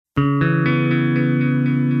Let's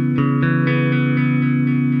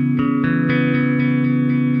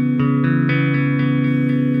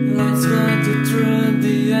cut through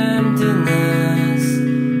the emptiness.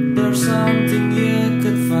 There's something you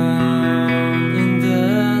could find in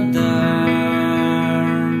the dark.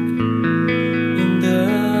 In the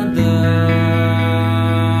dark.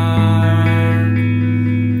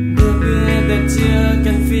 The beat that you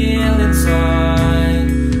can feel inside,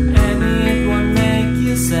 and it won't make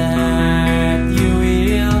you sad. You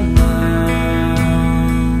will know.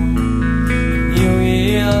 You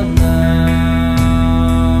will know.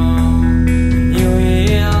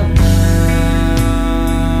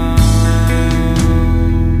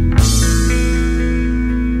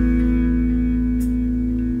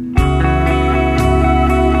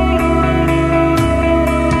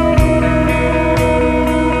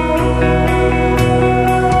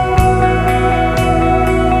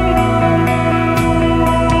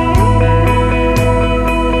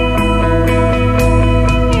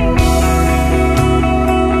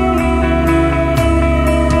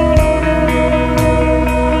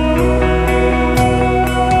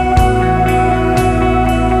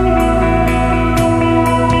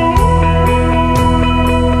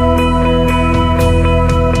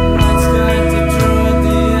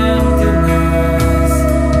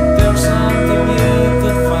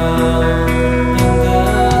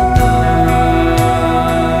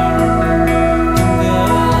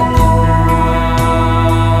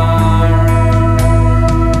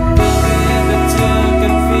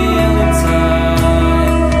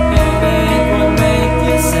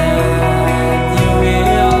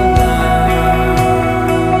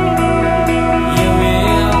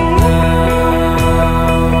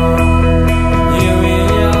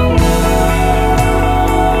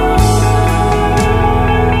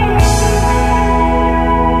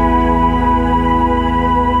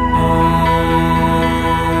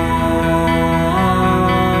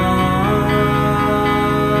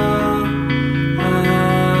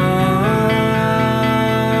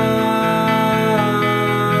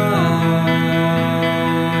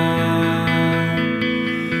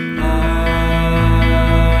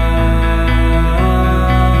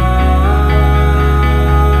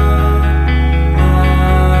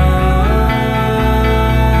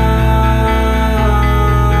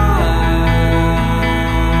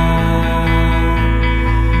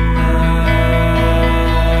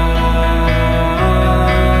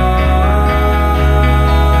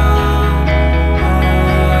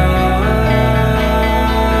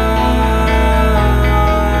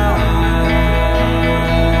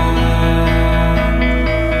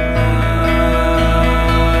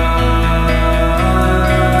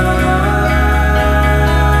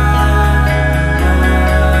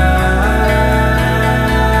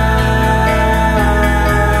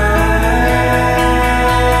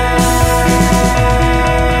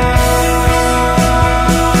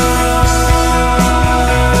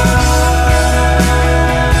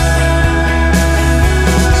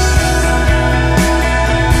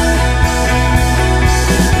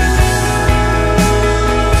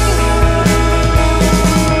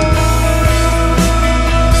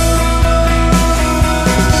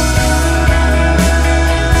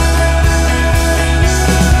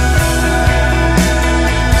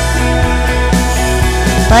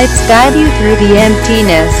 Lights guide you through the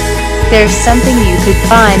emptiness. There's something you could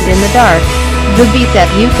find in the dark. The beat that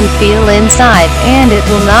you can feel inside, and it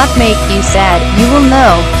will not make you sad. You will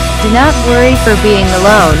know. Do not worry for being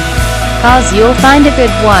alone, cause you'll find a good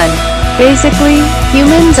one. Basically,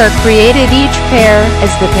 humans are created each pair.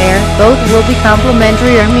 As the pair, both will be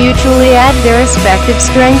complementary or mutually add their respective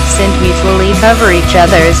strengths and mutually cover each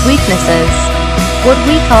other's weaknesses. What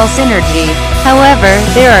we call synergy. However,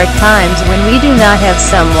 there are times when we do not have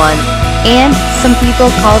someone, and some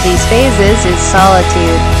people call these phases is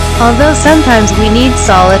solitude. Although sometimes we need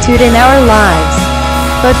solitude in our lives.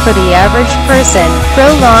 But for the average person,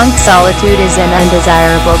 prolonged solitude is an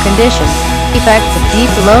undesirable condition. Effects of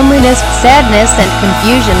deep loneliness, sadness and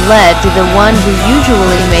confusion led to the one who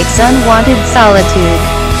usually makes unwanted solitude.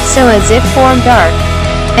 So as if formed dark,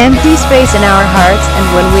 empty space in our hearts, and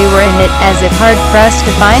when we were in it, as if hard-pressed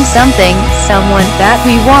to find something, someone, that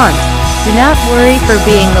we want. Do not worry for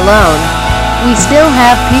being alone. We still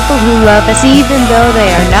have people who love us even though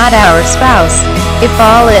they are not our spouse. If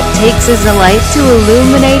all it takes is a light to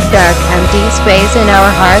illuminate dark, empty space in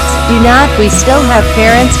our hearts, do not we still have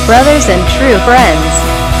parents, brothers and true friends?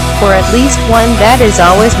 Or at least one that is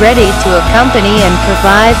always ready to accompany and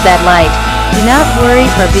provide that light. Do not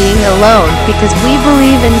worry for being alone, because we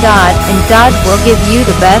believe in God, and God will give you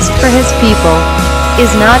the best for His people.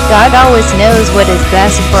 Is not God always knows what is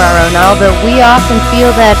best for our own, although we often feel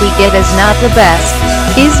that we get is not the best.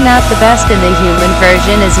 Is not the best in the human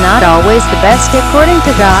version is not always the best according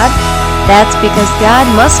to God. That's because God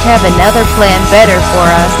must have another plan better for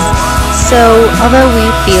us. So, although we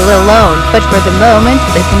feel alone, but for the moment,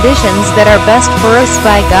 the conditions that are best for us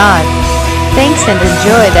by God. Thanks and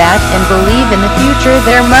enjoy that, and believe in the future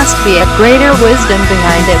there must be a greater wisdom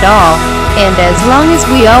behind it all. And as long as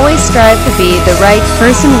we always strive to be the right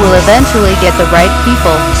person, we'll eventually get the right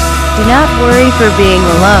people. Do not worry for being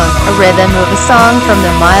alone. A rhythm of a song from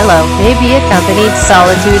the Milo may be accompanied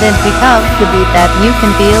solitude and become the beat that you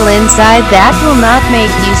can feel inside that will not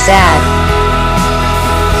make you sad.